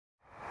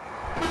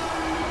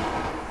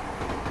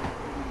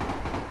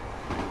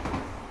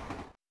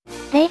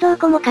冷蔵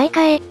庫も買い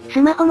替え、ス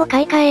マホも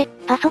買い替え、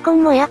パソコ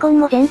ンもエアコン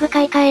も全部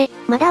買い替え、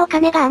まだお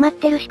金が余っ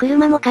てるし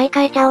車も買い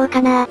替えちゃおう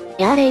かな。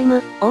やあレイ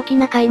ム、大き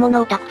な買い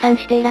物をたくさん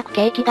して楽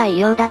景気がいい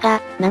ようだ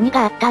が、何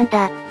があったん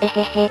だ。え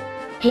へへ。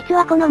実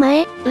はこの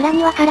前、裏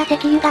庭から石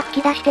油が噴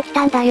き出してき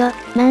たんだよ。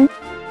なん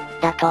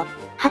だと。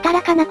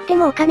働かなくて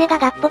もお金が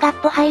ガッポガッ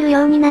ポ入る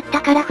ようになっ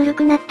たから古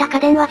くなった家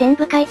電は全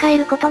部買い替え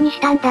ることにし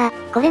たんだ。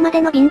これま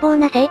での貧乏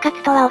な生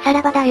活とはおさ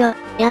らばだよ。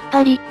やっ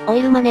ぱり、オ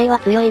イルマネーは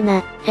強い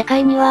な。世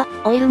界には、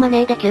オイルマ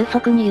ネーで急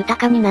速に豊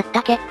かになっ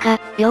た結果、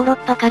ヨーロッ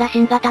パから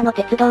新型の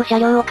鉄道車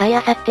両を買い漁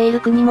っている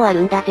国もある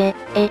んだぜ。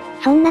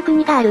そんな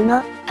国がある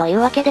の？とい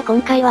うわけで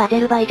今回はアゼ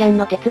ルバイジャン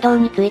の鉄道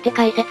について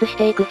解説し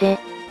ていくぜ。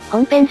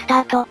本編ス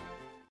タート。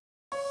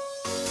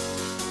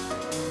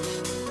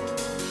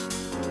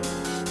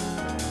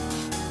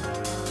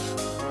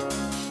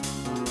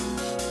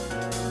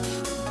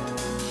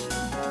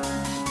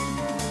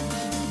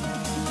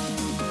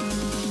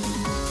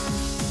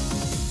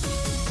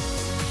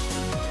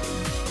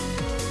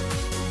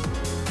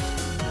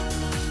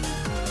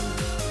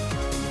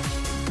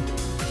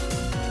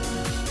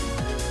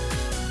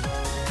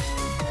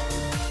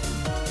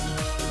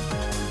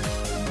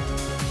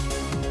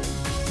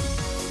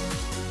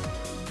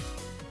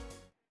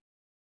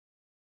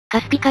カ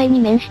スピ海に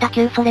面した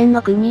旧ソ連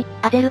の国、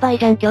アゼルバイ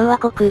ジャン共和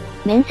国。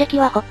面積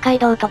は北海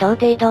道と同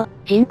程度、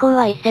人口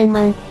は1000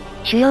万。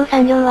主要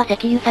産業は石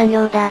油産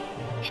業だ。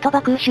首都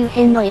バクー周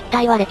辺の一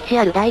帯は歴史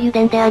ある大油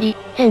田であり、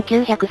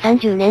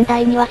1930年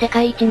代には世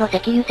界一の石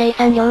油生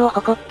産量を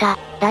誇った。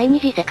第二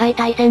次世界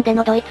大戦で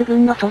のドイツ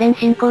軍のソ連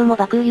侵攻も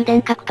バクー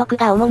油田獲得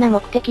が主な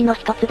目的の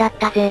一つだっ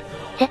たぜ。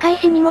世界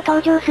史にも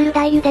登場する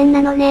大油田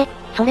なのね。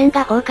ソ連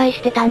が崩壊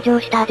して誕生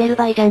したアゼル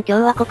バイジャン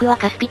共和国は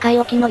カスピ海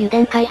沖の油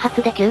田開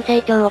発で急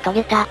成長を遂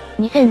げた。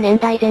2000年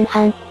代前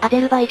半、アゼ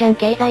ルバイジャン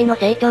経済の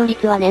成長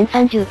率は年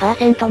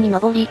 30% に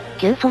上り、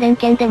旧ソ連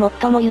圏で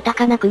最も豊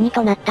かな国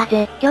となった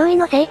ぜ。驚異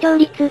の成長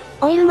率、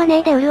オイルマ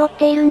ネーで潤っ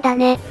ているんだ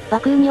ね。バ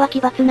クーには奇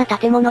抜な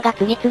建物が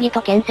次々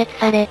と建設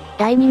され、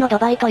第二のド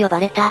バイと呼ば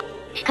れた。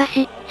しか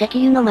し、石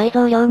油の埋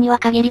蔵量には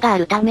限りがあ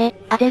るため、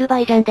アゼルバ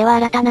イジャンでは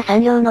新たな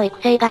産業の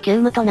育成が急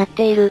務となっ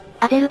ている。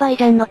アゼルバイ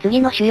ジャンの次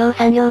の主要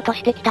産業と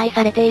して期待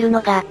されている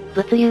のが、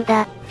物流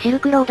だ。シル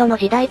クロードの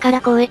時代から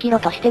交易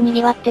路として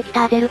賑わってき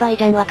たアゼルバイ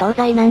ジャンは東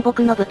西南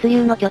北の物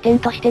流の拠点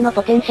としての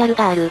ポテンシャル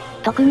がある。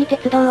特に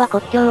鉄道は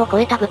国境を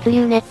越えた物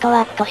流ネット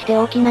ワークとして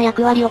大きな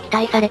役割を期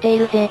待されてい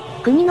るぜ。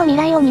国の未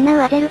来を担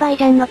うアゼルバイ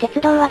ジャンの鉄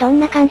道はどん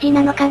な感じ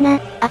なのかな？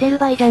アゼル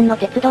バイジャンの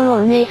鉄道を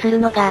運営する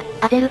のが、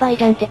アゼルバイ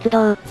ジャン鉄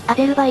道、ア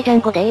ゼルバイジャン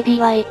語で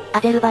ABY、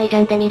アゼルバイジ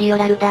ャンでミリオ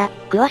ラルだ。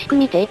詳しく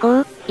見ていこ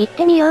う。行っ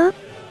てみよう。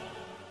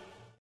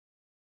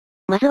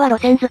まずは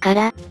路線図か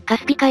ら、カ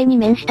スピ海に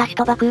面した首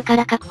都バクーか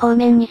ら各方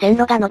面に線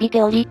路が伸び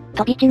ており、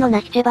飛び地の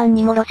ナヒチェバン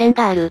にも路線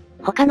がある。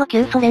他の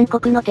旧ソ連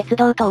国の鉄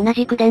道と同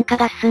じく電化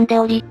が進んで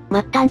おり、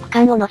末端区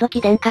間を除き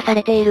電化さ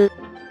れている。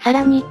さ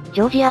らに、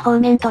ジョージア方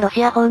面とロ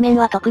シア方面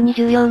は特に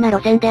重要な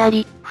路線であ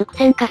り、複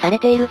線化され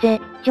ている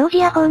ぜ。ジョー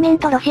ジア方面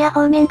とロシア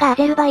方面がア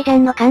ゼルバイジャ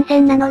ンの幹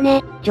線なの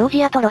ね。ジョー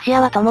ジアとロシ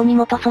アは共に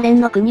元ソ連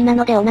の国な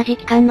ので同じ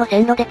期間の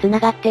線路で繋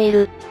がってい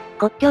る。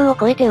国境を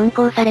越えて運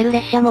行される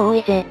列車も多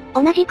いぜ。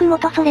同じく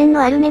元ソ連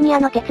のアルメニア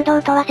の鉄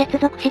道とは接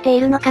続して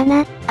いるのか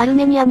な？アル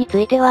メニアにつ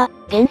いては、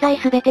現在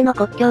すべての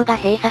国境が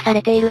閉鎖さ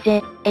れている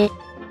ぜ。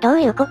どう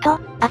いうこと？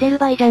アゼル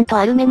バイジャンと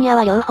アルメニア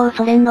は両方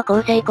ソ連の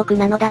構成国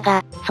なのだ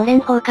が、ソ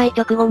連崩壊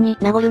直後に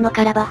ナゴルノ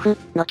カラバフ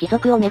の帰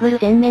属をめぐる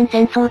全面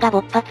戦争が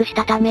勃発し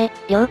たため、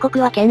両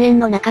国は犬猿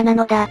の仲な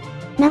のだ。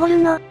ナゴル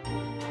ノ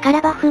カ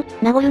ラ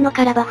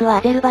バフは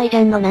アゼルバイジ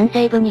ャンの南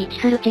西部に位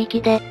置する地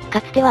域で、か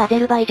つてはアゼ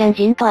ルバイジャン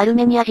人とアル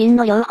メニア人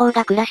の両方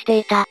が暮らして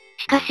いた。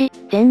しかし、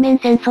全面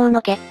戦争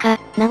の結果、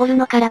ナゴル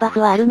ノカラバ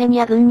フはアルメ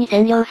ニア軍に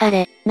占領さ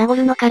れ、ナゴ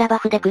ルノカラバ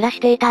フで暮らし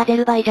ていたアゼ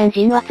ルバイジャン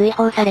人は追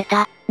放され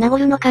た。ナゴ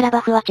ルノカラ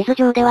バフは地図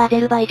上ではアゼ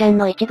ルバイジャン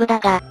の一部だ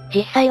が、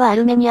実際はア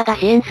ルメニアが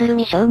支援する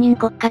未承認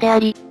国家であ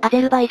り、ア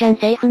ゼルバイジャン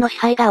政府の支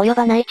配が及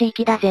ばない地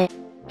域だぜ。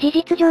事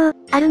実上、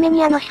アルメ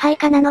ニアの支配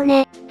下なの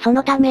ね。そ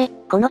のため、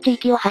この地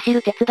域を走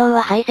る鉄道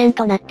は廃線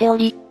となってお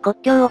り、国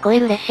境を越え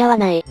る列車は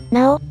ない。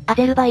なお、ア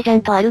ゼルバイジャ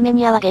ンとアルメ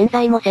ニアは現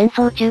在も戦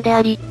争中で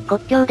あり、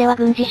国境では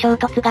軍事衝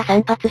突が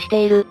散発し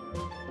ている。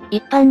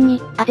一般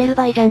に、アゼル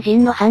バイジャン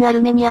人の反ア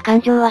ルメニア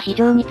感情は非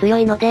常に強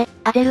いので、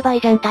アゼルバ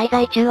イジャン滞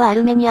在中はア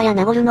ルメニアや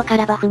ナゴルノカ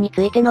ラバフに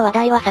ついての話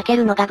題は避け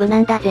るのが無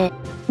難だぜ。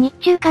日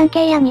中関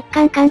係や日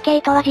韓関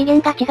係とは次元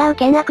が違う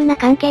険悪な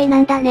関係な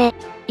んだね。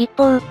一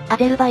方、ア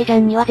ゼルバイジャ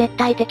ンには絶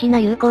対的な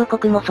友好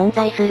国も存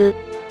在する。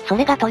そ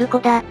れがトルコ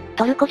だ。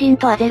トルコ人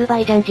とアゼルバ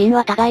イジャン人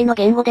は互いの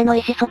言語での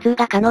意思疎通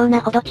が可能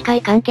なほど近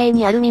い関係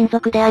にある民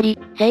族であり、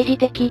政治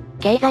的、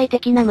経済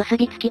的な結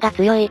びつきが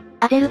強い。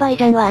アゼルバイ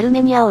ジャンはアル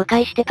メニアを迂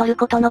回してトル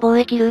コとの貿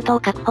易ルート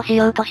を確保し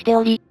ようとして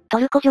おり、ト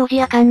ルコジョー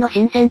ジア間の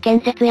新線建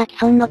設や既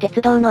存の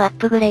鉄道のアッ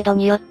プグレード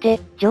によって、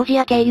ジョージ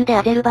ア経由で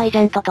アゼルバイジ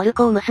ャンとトル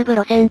コを結ぶ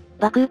路線、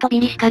バクーとビ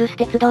リシカルス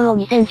鉄道を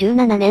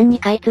2017年に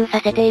開通さ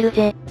せている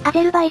ぜ。ア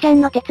ゼルバイジャン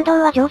の鉄道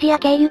はジョージア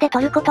経由で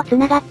トルコと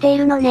繋がってい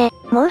るのね。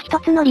もう一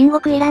つの隣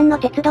国イランの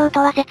鉄道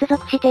とは接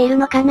続している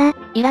のかな？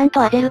イラン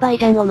とアゼルバイ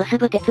ジャンを結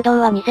ぶ鉄道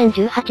は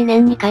2018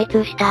年に開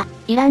通した。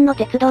イランの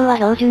鉄道は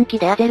標準機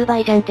でアゼルバ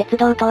イジャン鉄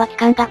道とは機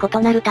関が異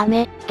なるた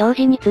め、同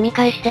時に積み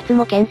替え施設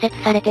も建設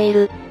されてい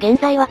る。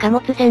現在は貨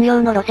物専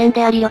用の路線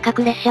であり旅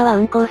客列車は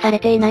運行され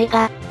ていない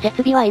が、設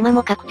備は今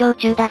も拡張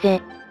中だ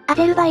ぜ。ア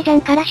ゼルバイジャ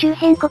ンから周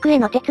辺国へ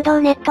の鉄道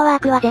ネットワー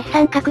クは絶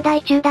賛拡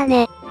大中だ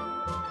ね。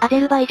ア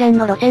ゼルバイジャン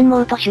の路線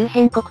網と周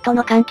辺国と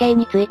の関係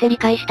について理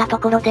解したと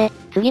ころで、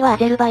次はア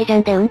ゼルバイジャ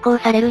ンで運行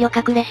される旅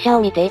客列車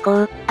を見ていこ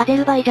う。アゼ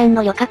ルバイジャン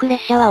の旅客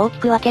列車は大き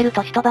く分ける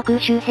と首都バクー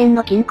周辺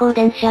の近郊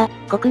電車、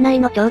国内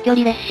の長距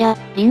離列車、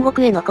隣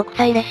国への国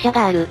際列車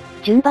がある。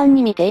順番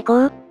に見てい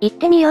こう。行っ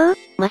てみよう。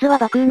まずは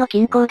バクーの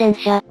近郊電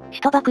車、首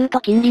都バクー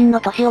と近隣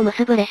の都市を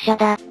結ぶ列車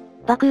だ。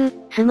バクー、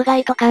スムガ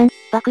イト間、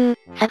バクー、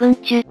サブン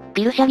チュ、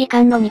ピルシャギ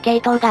間の2系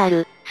統があ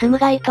る。スム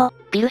ガイト、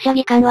ピルシャ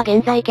ギ間は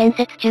現在建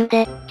設中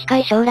で、近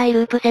い将来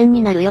ループ線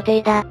になる予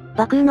定だ。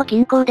バクーの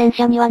近郊電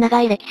車には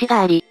長い歴史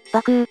があり、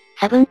バクー、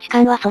サブンチ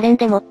間はソ連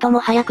で最も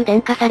早く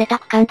電化された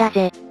区間だ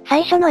ぜ。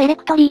最初のエレ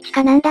クトリー地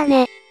下なんだ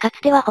ね。かつ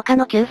ては他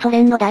の旧ソ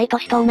連の大都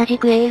市と同じ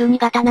くエール2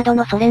型など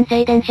のソ連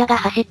製電車が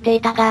走って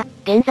いたが、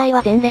現在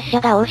は全列車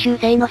が欧州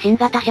製の新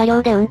型車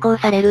両で運行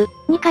される。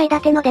2階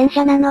建ての電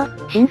車なの？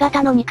新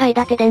型の2階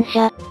建て電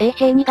車、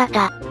AC2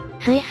 型。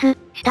スイス、シュ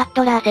タッ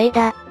トラー製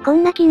だ。こ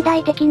んな近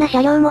代的な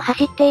車両も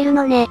走っている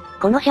のね。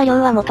この車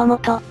両はもとも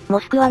と、モ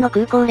スクワの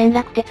空港連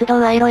絡鉄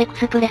道アイロエク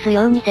スプレス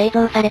用に製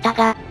造された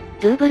が、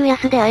ルーブル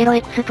安でアイロ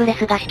エクスプレ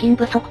スが資金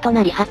不足と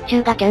なり発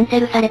注がキャン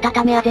セルされた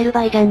ためアゼル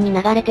バイジャンに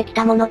流れてき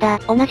たものだ。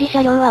同じ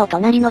車両はお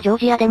隣のジョー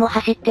ジアでも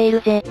走っている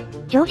ぜ。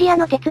ジョージア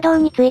の鉄道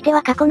について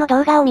は過去の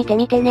動画を見て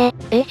みてね。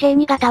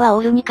AC2 型はオ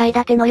ール2階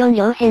建ての4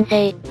両編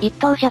成。1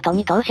等車と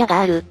2等車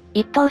がある。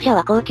1等車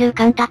は高級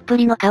感たっぷ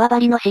りの革張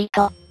りのシー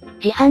ト。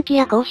自販機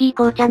やコーヒー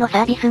紅茶の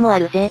サービスもあ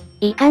るぜ。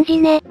いい感じ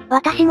ね。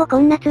私もこ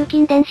んな通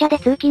勤電車で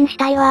通勤し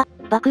たいわ。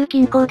バクー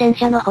近郊電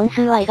車の本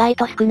数は意外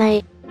と少な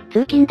い。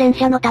通勤電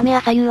車のため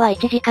朝夕は1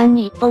時間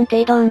に1本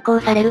程度運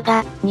行される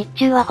が、日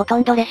中はほと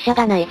んど列車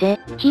がないぜ。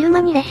昼間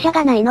に列車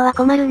がないのは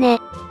困るね。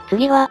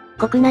次は、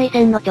国内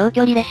線の長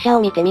距離列車を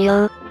見てみ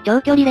よう。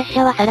長距離列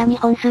車はさらに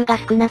本数が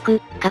少な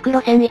く、各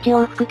路線1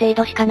往復程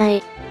度しかな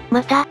い。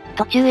また、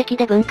途中駅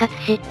で分割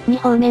し、2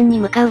方面に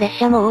向かう列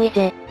車も多い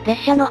ぜ。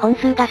列車の本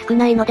数が少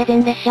ないので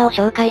全列車を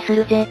紹介す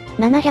るぜ。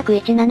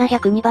701、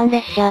702番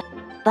列車。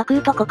バク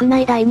ーと国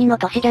内第2の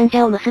都市ジャンジ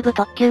ャを結ぶ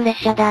特急列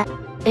車だ。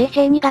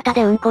AC2 型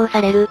で運行さ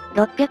れる、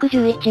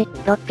611、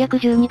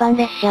612番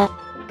列車。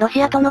ロ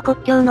シアとの国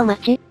境の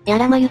町、ヤ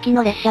ラマ行き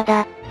の列車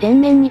だ。前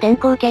面に電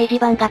光掲示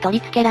板が取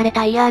り付けられ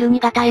た ER2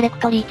 型エレク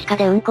トリー地下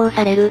で運行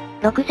される、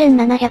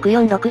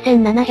6704、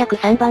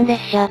6703番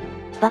列車。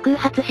バクー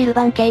発シル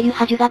バン経由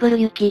ハジュガブル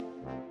行き。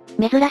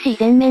珍しい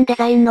全面デ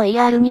ザインの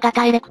ER2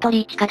 型エレクト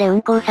リー地下で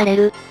運行され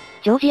る。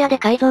ジョージアで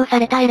改造さ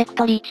れたエレク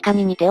トリー地下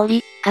に似てお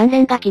り、関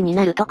連が気に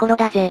なるところ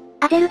だぜ。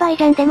アゼルバイ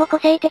ジャンでも個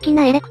性的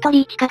なエレクト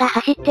リー地下が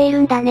走っている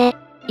んだね。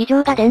以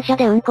上が電車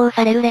で運行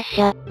される列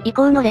車。以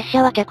降の列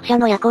車は客車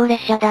の夜行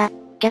列車だ。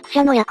客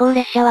車の夜行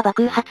列車はバ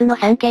クー発の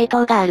3系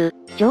統がある。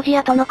ジョージ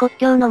アとの国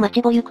境の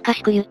町ボユクカ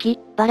シク行き、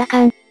バラ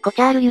カン、コ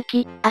チャール行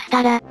き、アス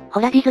タラ、ホ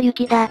ラディズ行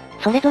きだ。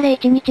それぞれ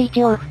1日1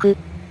往復。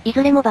い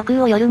ずれもバク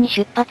ーを夜に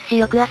出発し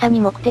翌朝に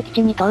目的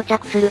地に到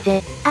着する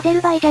ぜ。アゼ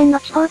ルバイジャンの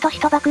地方都市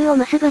とバクーを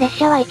結ぶ列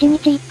車は1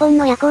日1本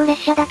の夜行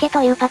列車だけ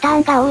というパター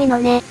ンが多いの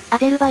ね。ア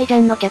ゼルバイジャ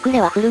ンの客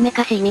レは古め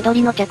かしい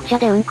緑の客車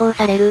で運行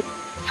される。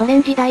ソ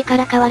連時代か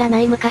ら変わら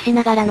ない昔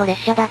ながらの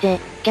列車だぜ。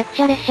客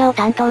車列車を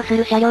担当す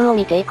る車両を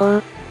見ていこ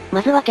う。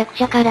まずは客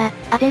車から、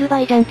アゼルバ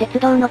イジャン鉄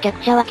道の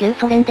客車は旧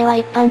ソ連では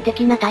一般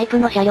的なタイプ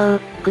の車両。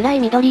暗い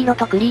緑色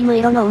とクリーム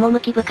色の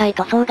趣深い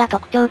塗装が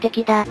特徴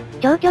的だ。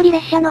長距離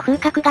列車の風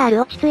格がある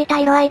落ち着いた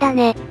色合いだ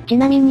ね。ち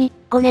なみに、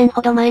5年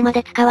ほど前ま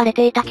で使われ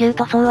ていた旧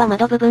塗装は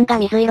窓部分が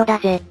水色だ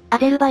ぜ。ア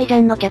ゼルバイジ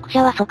ャンの客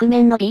車は側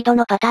面のビード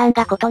のパターン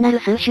が異なる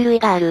数種類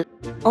がある。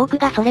多く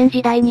がソ連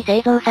時代に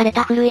製造され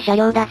た古い車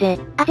両だぜ。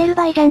アゼル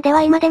バイジャンで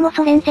は今でも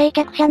ソ連製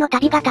客車の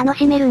旅が楽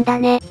しめるんだ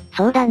ね。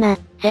そうだな。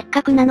せっ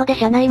かくなので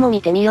車内も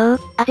見てみよう。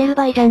アゼル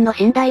バイジャンの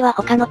寝台は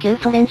他の旧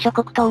ソ連諸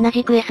国と同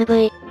じく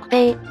SV、ク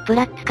ペイ、プ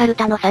ラッツカル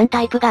タの3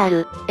タイプがあ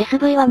る。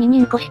SV は2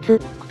人個室、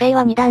クペイ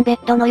は2段ベッ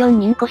ドの4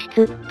人個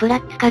室、プラ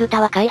ッツカル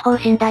タは開放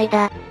寝台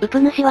だ。ウプ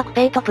主はク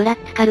ペイとプラ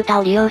ッツカルタ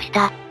を利用し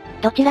た。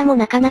どちらも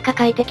なかなか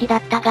快適だ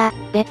ったが、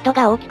ベッド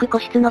が大きく個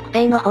室のク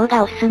ペイの方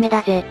がおすすめ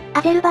だぜ。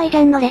アゼルバイジ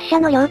ャンの列車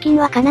の料金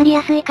はかなり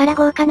安いから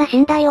豪華な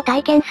寝台を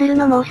体験する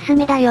のもおすす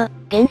めだよ。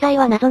現在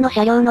は謎の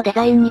車両のデ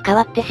ザインに変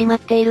わってしまっ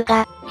ている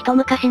が、一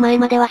昔前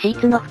まではシー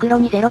ツの袋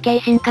にゼロ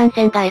系新幹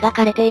線が描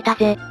かれていた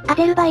ぜ。ア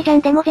ゼルバイジャ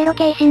ンでもゼロ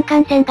系新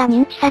幹線が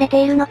認知され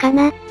ているのか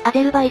な？ア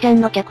ゼルバイジャ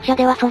ンの客車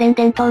ではソ連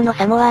伝統の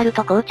サモワール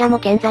と紅茶も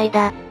健在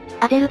だ。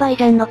アゼルバイ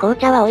ジャンの紅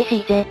茶は美味し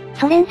いぜ。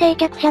ソ連製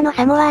客車の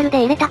サモワールで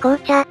入れた紅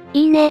茶、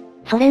いいね。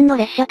ソ連の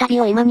列車旅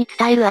を今に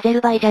伝えるアゼ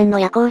ルバイジャンの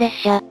夜行列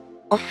車。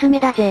おすすめ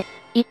だぜ。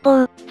一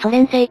方、ソ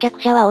連製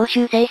客車は欧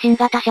州製新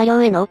型車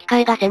両への置き換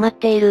えが迫っ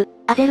ている。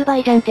アゼルバ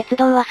イジャン鉄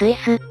道はスイ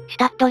ス、シュ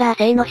タッドラー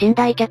製の寝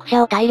台客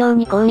車を大量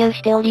に購入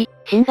しており、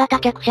新型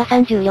客車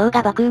30両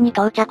がバクーに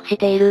到着し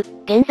ている。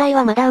現在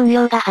はまだ運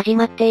用が始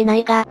まっていな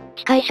いが、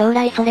近い将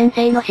来ソ連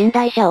製の寝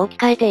台車を置き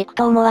換えていく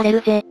と思われ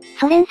るぜ。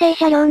ソ連製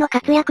車両の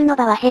活躍の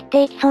場は減っ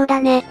ていきそうだ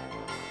ね。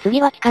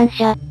次は機関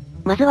車。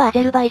まずはア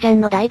ゼルバイジャ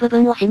ンの大部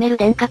分を占める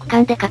電化区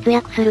間で活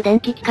躍する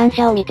電気機関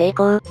車を見てい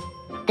こう。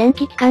電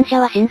気機関車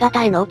は新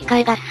型への置き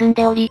換えが進ん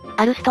でおり、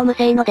アルストム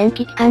製の電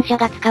気機関車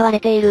が使われ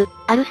ている。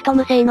アルスト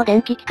ム製の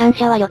電気機関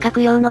車は旅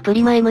客用のプ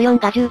リマ M4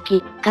 が10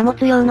機、貨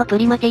物用のプ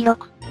リマ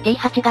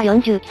T6、T8 が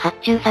40機発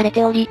注され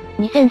ており、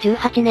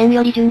2018年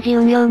より順次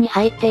運用に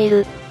入ってい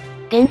る。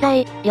現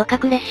在、旅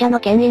客列車の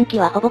牽引機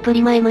はほぼプ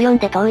リマ M4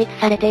 で統一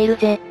されている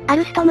ぜ。ア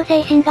ルストム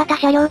製新型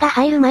車両が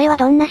入る前は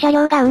どんな車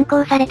両が運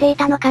行されてい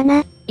たのか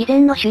な？以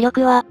前の主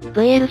力は、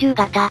VL10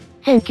 型。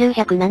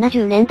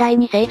1970年代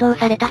に製造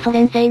されたソ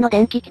連製の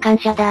電気機関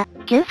車だ。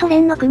旧ソ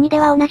連の国で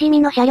はおなじ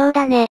みの車両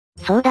だね。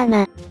そうだ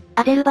な。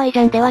アゼルバイジ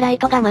ャンではライ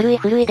トが丸い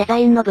古いデザ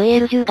インの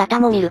VL10 型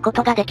も見るこ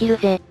とができる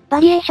ぜ。バ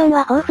リエーション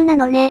は豊富な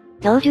のね。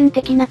標準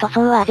的な塗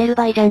装はアゼル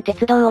バイジャン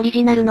鉄道オリ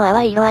ジナルの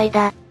淡い色合い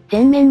だ。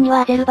前面に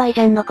はアゼルバイジ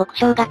ャンの国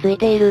章がつい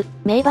ている。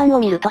名板を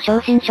見ると正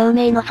真正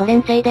銘のソ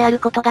連製である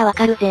ことがわ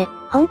かるぜ。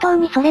本当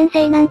にソ連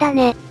製なんだ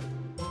ね。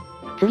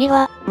次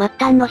は、末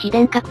端の非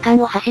電化区間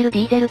を走るデ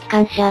ィーゼル機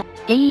関車。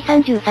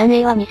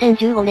GE33A は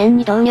2015年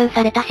に導入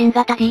された新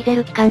型ディーゼ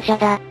ル機関車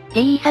だ。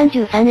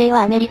GE33A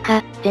はアメリ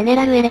カ、ゼネ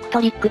ラルエレク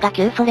トリックが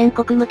旧ソ連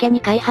国向け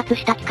に開発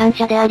した機関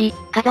車であり、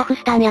カザフ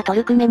スタンやト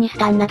ルクメニス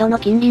タンなどの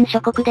近隣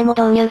諸国でも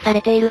導入さ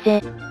れている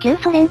ぜ。旧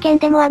ソ連圏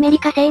でもアメリ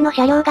カ製の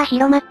車両が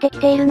広まってき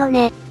ているの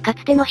ね。か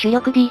つての主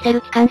力ディーゼ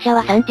ル機関車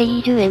は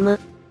 3TE10M。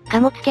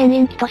貨物牽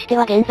引機として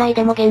は現在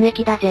でも現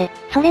役だぜ。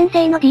ソ連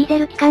製のディーゼ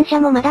ル機関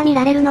車もまだ見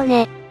られるの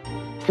ね。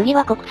次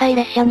は国際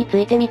列車につ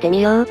いて見てみ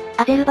よう。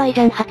アゼルバイ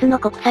ジャン初の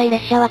国際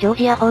列車はジョー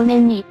ジア方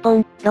面に1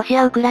本、ロシ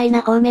ア・ウクライ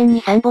ナ方面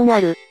に3本あ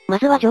る。ま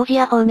ずはジョージ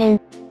ア方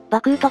面。バ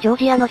クーとジョー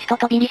ジアの首都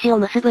トビリシを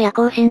結ぶ夜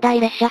行寝台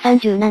列車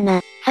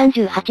37、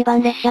38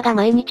番列車が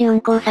毎日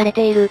運行され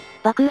ている。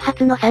バクー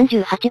発の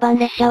38番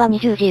列車は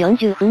20時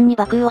40分に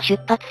バクーを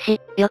出発し、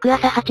翌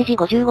朝8時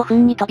55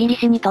分にトビリ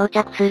シに到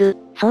着する。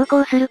走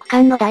行する区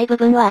間の大部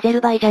分はアゼ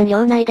ルバイジャン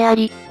領内であ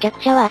り、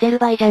客車はアゼル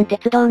バイジャン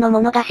鉄道の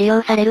ものが使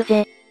用される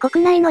ぜ。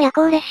国内の夜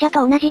行列車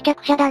と同じ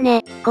客車だ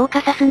ね。コー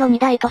カサスの2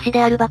大都市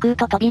であるバクー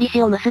とトビリ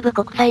シを結ぶ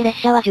国際列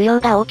車は需要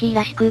が大きい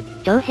らしく、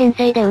長編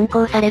成で運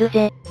行される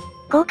ぜ。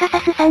コーカサ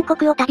ス3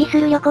国を旅す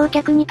る旅行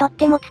客にとっ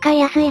ても使い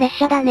やすい列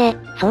車だね。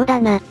そうだ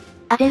な。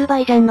アゼルバ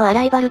イジャンのア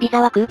ライバルビ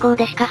ザは空港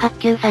でしか発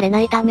給されな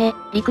いため、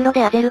陸路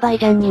でアゼルバイ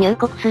ジャンに入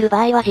国する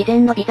場合は事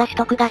前のビザ取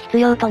得が必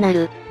要とな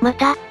る。ま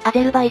た、ア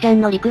ゼルバイジャ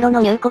ンの陸路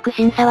の入国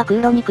審査は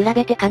空路に比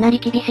べてかなり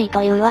厳しい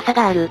という噂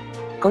がある。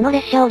この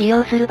列車を利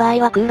用する場合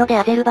は空路で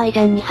アゼルバイジ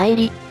ャンに入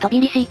り、トビ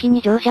リシ行き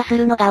に乗車す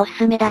るのがおす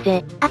すめだ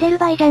ぜ。アゼル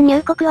バイジャン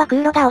入国は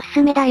空路がおす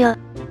すめだよ。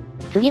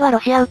次はロ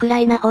シア・ウクラ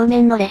イナ方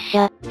面の列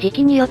車。時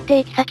期によって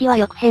行き先は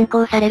よく変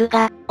更される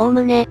が、おお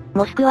むね、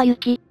モスクワ行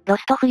き、ロ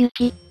ストフ行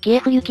き、キエ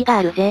フ行きが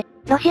あるぜ。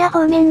ロシア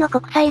方面の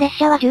国際列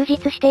車は充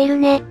実している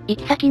ね。行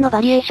き先の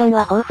バリエーション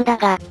は豊富だ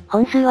が、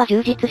本数は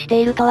充実し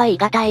ているとは言い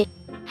難い。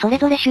それ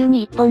ぞれ週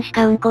に1本し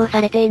か運行さ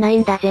れていない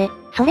んだぜ。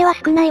それは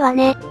少ないわ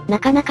ね。な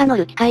かなか乗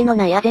る機会の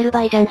ないアゼル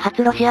バイジャン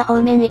発ロシア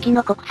方面行き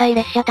の国際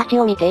列車たち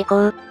を見ていこ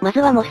う。まず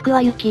はモスク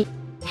ワ行き。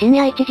深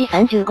夜1時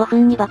35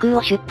分にバクー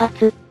を出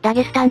発、ダ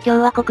ゲスタン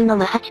共和国の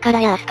マハチカ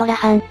ラやアストラ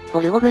ハン、ボ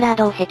ルゴグラー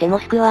ドを経てモ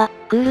スクワ、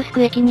クールス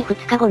ク駅に2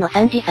日後の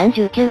3時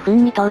39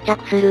分に到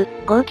着する。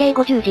合計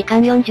50時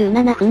間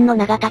47分の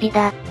長旅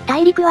だ。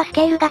大陸はス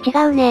ケールが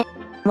違うね。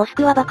モス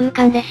クワバクー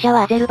間列車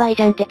はアゼルバイ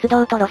ジャン鉄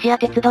道とロシア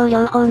鉄道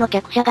両方の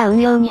客車が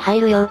運用に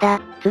入るよう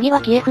だ。次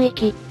はキエフ行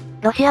き。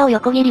ロシアを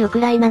横切りウク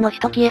ライナの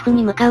首都キエフ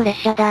に向かう列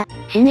車だ。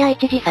深夜1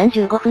時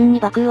35分に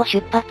バクーを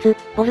出発、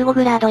ボルゴ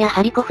グラードや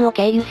ハリコフを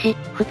経由し、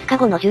2日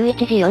後の11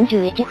時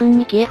41分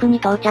にキエフに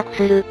到着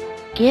する。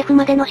キエフ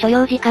までの所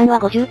要時間は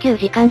59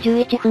時間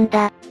11分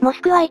だ。モ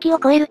スクワ行きを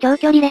超える長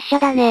距離列車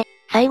だね。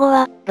最後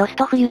は、ロス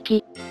トフ行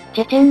き。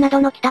チェチェンな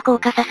どの北コー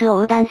カサスを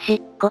横断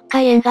し、黒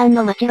海沿岸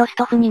の町ロス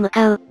トフに向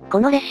かう。こ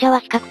の列車は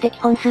比較的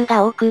本数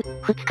が多く、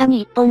2日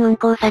に1本運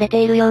行され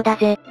ているようだ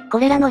ぜ。こ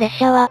れらの列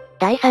車は、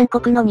第三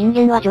国の人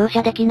間は乗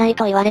車できない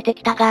と言われて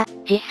きたが、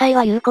実際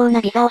は有効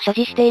なビザを所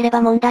持していれ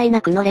ば問題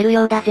なく乗れる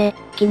ようだぜ。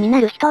気にな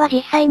る人は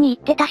実際に行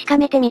って確か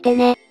めてみて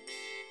ね。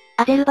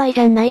アゼルバイジ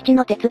ャン内地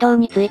の鉄道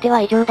について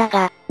は以上だ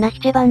が、ナヒ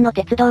チェバンの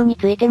鉄道に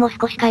ついても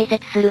少し解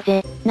説する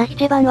ぜ。ナヒ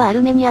チェバンはア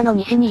ルメニアの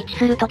西に位置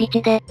する飛び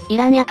地で、イ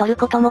ランやトル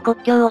コとも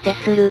国境を接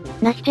する。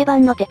ナヒチェバ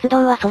ンの鉄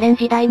道はソ連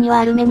時代には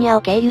アルメニア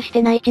を経由し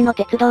て内地の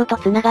鉄道と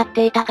繋がっ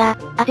ていたが、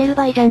アゼル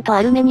バイジャンと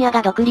アルメニア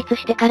が独立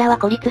してからは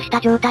孤立した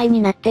状態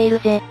になっている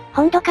ぜ。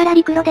本土から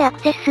陸路でア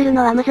クセスする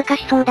のは難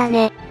しそうだ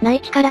ね。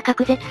内地から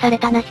隔絶され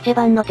たナヒチェ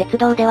バンの鉄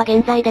道では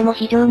現在でも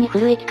非常に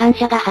古い機関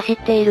車が走っ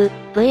ている。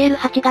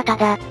VL8 型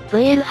だ。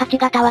VL8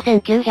 型は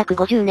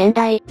1950年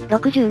代、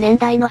60年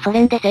代のソ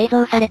連で製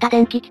造された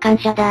電気機関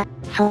車だ。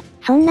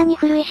そんなに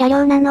古い車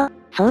両なの？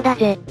そうだ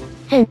ぜ。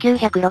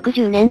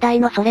1960年代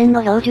のソ連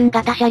の標準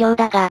型車両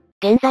だが、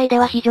現在で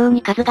は非常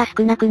に数が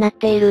少なくなっ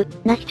ている。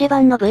ナヒチェバ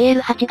ンの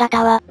VL8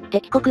 型は、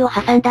敵国を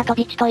挟んだ飛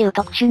び地という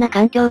特殊な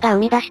環境が生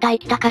み出した生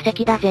きた化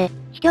石だぜ。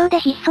秘境で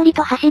ひっそり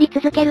と走り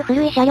続ける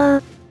古い車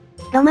両。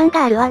ロマン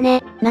があるわ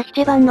ね。ナヒ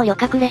チェバンの旅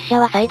客列車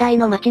は最大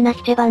の町ナ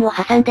ヒチェバンを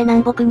挟んで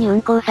南北に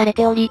運行され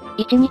ており、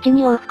1日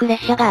に往復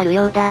列車がある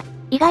ようだ。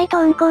意外と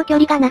運行距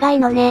離が長い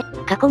のね。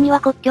過去には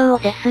国境を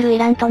接するイ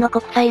ランとの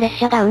国際列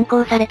車が運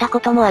行されたこ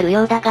ともある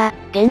ようだが、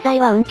現在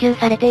は運休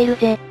されている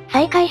ぜ。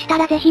再開した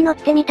らぜひ乗っ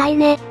てみたい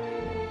ね。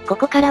こ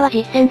こからは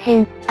実践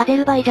編、アゼ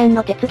ルバイジャン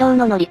の鉄道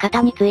の乗り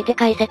方について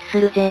解説す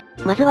るぜ。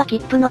まずは切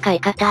符の買い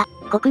方。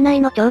国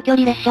内の長距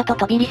離列車と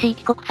飛び利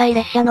式国際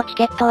列車のチ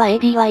ケットは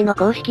ADY の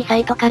公式サ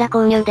イトから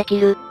購入でき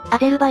る。ア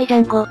ゼルバイジャ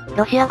ン語、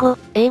ロシア語、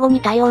英語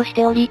に対応し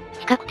ており、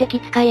比較的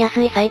使いや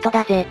すいサイト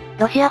だぜ。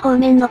ロシア方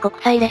面の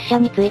国際列車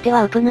について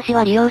はウプ主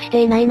は利用し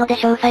ていないので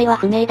詳細は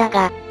不明だ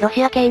が、ロ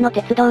シア系の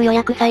鉄道予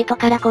約サイト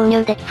から購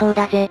入できそう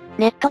だぜ。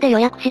ネットで予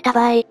約した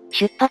場合、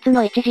出発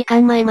の1時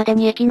間前まで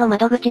に駅の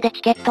窓口で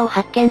チケットを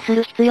発券す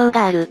る必要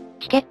がある。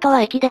チケット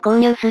は駅で購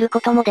入する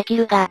こともでき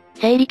るが、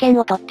整理券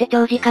を取って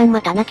長時間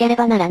待たなけれ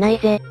ばならない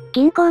ぜ。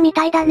銀行み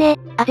たいだね。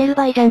アゼル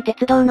バイジャン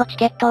鉄道のチ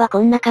ケットはこ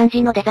んな感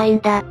じのデザイ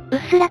ンだ。うっ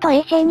すらと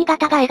衛星2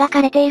型が描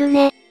かれている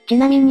ね。ち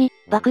なみに、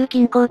バクー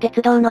近郊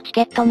鉄道のチ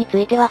ケットにつ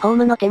いてはホー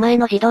ムの手前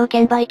の自動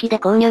券売機で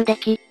購入で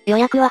き、予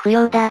約は不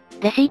要だ。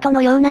レシート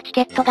のようなチ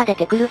ケットが出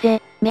てくる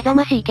ぜ。目覚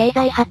ましい経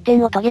済発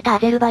展を遂げたア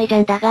ゼルバイジ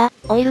ャンだが、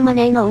オイルマ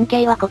ネーの恩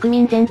恵は国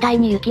民全体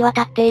に行き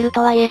渡っている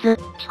とは言えず、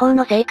地方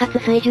の生活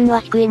水準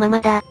は低いま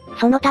まだ。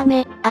そのた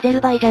め、アゼ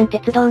ルバイジャン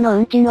鉄道の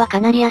運賃はか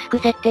なり安く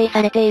設定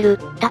されている。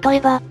例え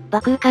ば、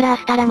バクーからア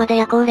スタラまで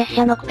夜行列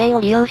車のクペイ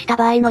を利用した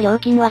場合の料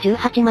金は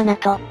18マナ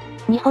と、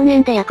日本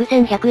円で約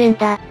1100円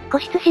だ。個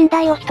室寝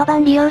台を一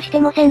晩利用して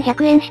も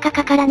1100円しか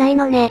かからない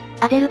のね。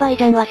アゼルバイ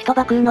ジャンは首都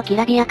バクーのき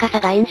らびやかさ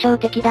が印象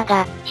的だ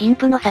が、貧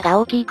富の差が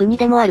大きい国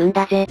でもあるん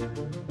だぜ。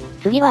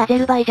次はアゼ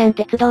ルバイジャン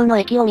鉄道の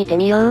駅を見て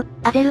みよう。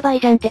アゼルバイ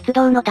ジャン鉄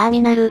道のター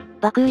ミナル、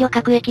バクー旅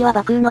客駅は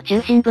バクーの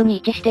中心部に位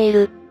置してい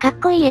る。かっ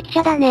こいい駅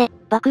舎だね。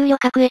バクー旅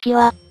客駅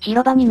は、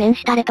広場に面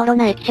したレトロ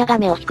な駅舎が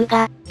目を引く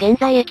が、現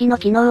在駅の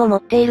機能を持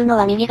っているの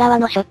は右側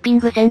のショッピン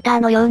グセンター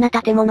のような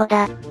建物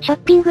だ。ショッ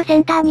ピングセ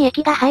ンターに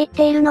駅が入っ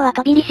ているのは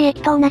飛び利市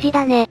駅と同じ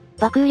だね。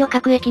バクー旅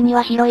客駅に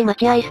は広い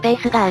待合スペー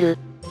スがある。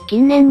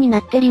近年にな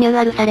ってリニュー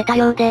アルされた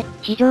ようで、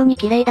非常に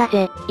綺麗だ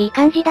ぜ。いい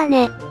感じだ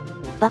ね。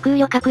バクー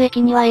旅客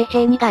駅には衛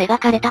星2が描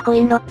かれたコ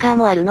インロッカー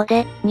もあるの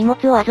で、荷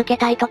物を預け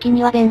たい時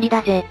には便利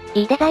だぜ。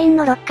いいデザイン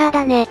のロッカー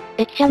だね。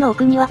駅舎の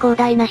奥には広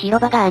大な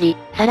広場があり、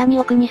さらに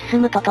奥に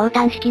進むと投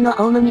炭式の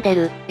ホームに出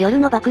る。夜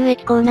のバクー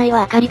駅構内は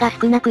明かりが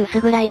少なく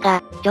薄暗い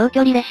が、長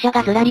距離列車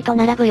がずらりと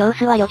並ぶ様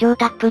子は余剰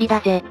たっぷりだ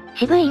ぜ。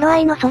渋い色合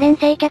いのソ連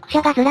製客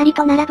車がずらり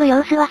と並ぶ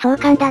様子は壮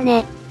観だ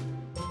ね。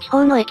地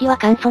方の駅は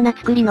簡素な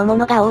作りのも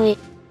のが多い。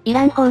イ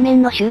ラン方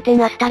面の終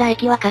点アスタラ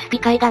駅はカスピ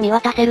海が見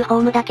渡せるホ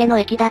ームだけの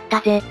駅だった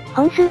ぜ。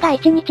本数が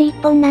1日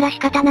1本なら仕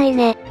方ない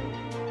ね。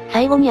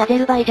最後にアゼ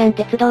ルバイジャン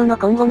鉄道の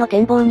今後の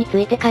展望につ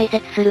いて解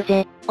説する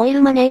ぜ。オイ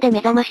ルマネーで目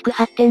覚ましく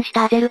発展し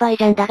たアゼルバイ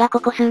ジャンだがこ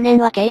こ数年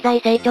は経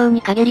済成長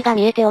に陰りが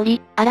見えてお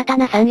り、新た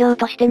な産業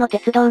としての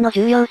鉄道の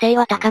重要性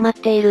は高まっ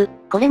ている。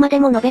これまで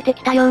も述べて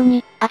きたよう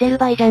に、アゼル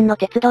バイジャンの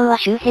鉄道は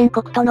周辺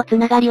国とのつ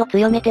ながりを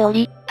強めてお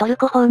り、トル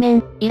コ方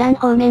面、イラン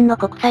方面の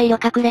国際旅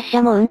客列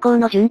車も運行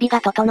の準備が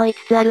整い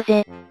つつある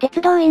ぜ。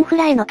鉄道インフ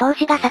ラへの投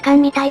資が盛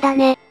んみたいだ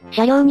ね。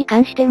車両に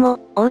関しても、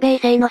欧米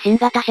製の新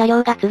型車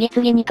両が次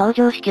々に登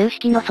場し旧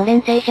式のソ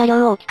連製車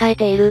両を置き換え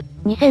ている。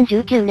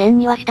2019年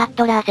にはシュタッ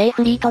ドラー製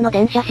フリートの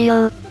電車仕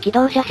様、機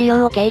動車仕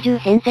様を軽10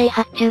編成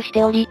発注し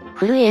ており、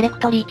古いエレク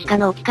トリー地下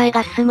の置き換え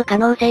が進む可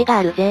能性が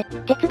あるぜ。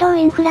鉄道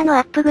インフラの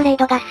アップグレー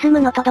ドが進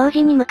むのと同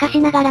時に昔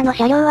ながらの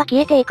車両は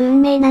消えていく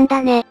運命なん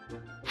だね。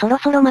そろ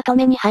そろまと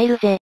めに入る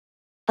ぜ。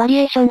バリ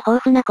エーション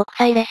豊富な国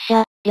際列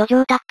車、余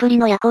剰たっぷり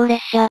の夜行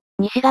列車、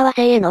西側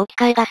製への置き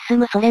換えが進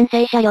むソ連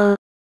製車両。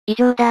以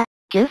上だ。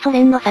旧ソ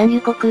連の産油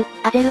国、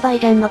アゼルバイ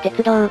ジャンの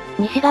鉄道、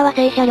西側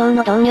製車両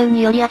の導入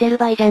によりアゼル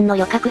バイジャンの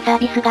旅客サー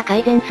ビスが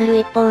改善する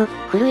一方、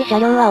古い車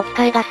両は置き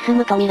換えが進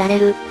むと見られ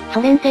る。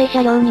ソ連製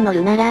車両に乗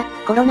るなら、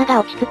コロナ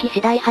が落ち着き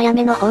次第早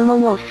めの訪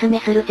問をお勧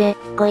めするぜ。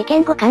ご意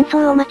見ご感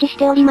想お待ちし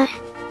ております。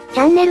チ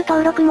ャンネル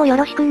登録もよ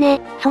ろしく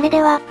ね。それ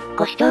では、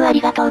ご視聴あ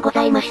りがとうご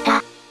ざいまし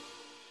た。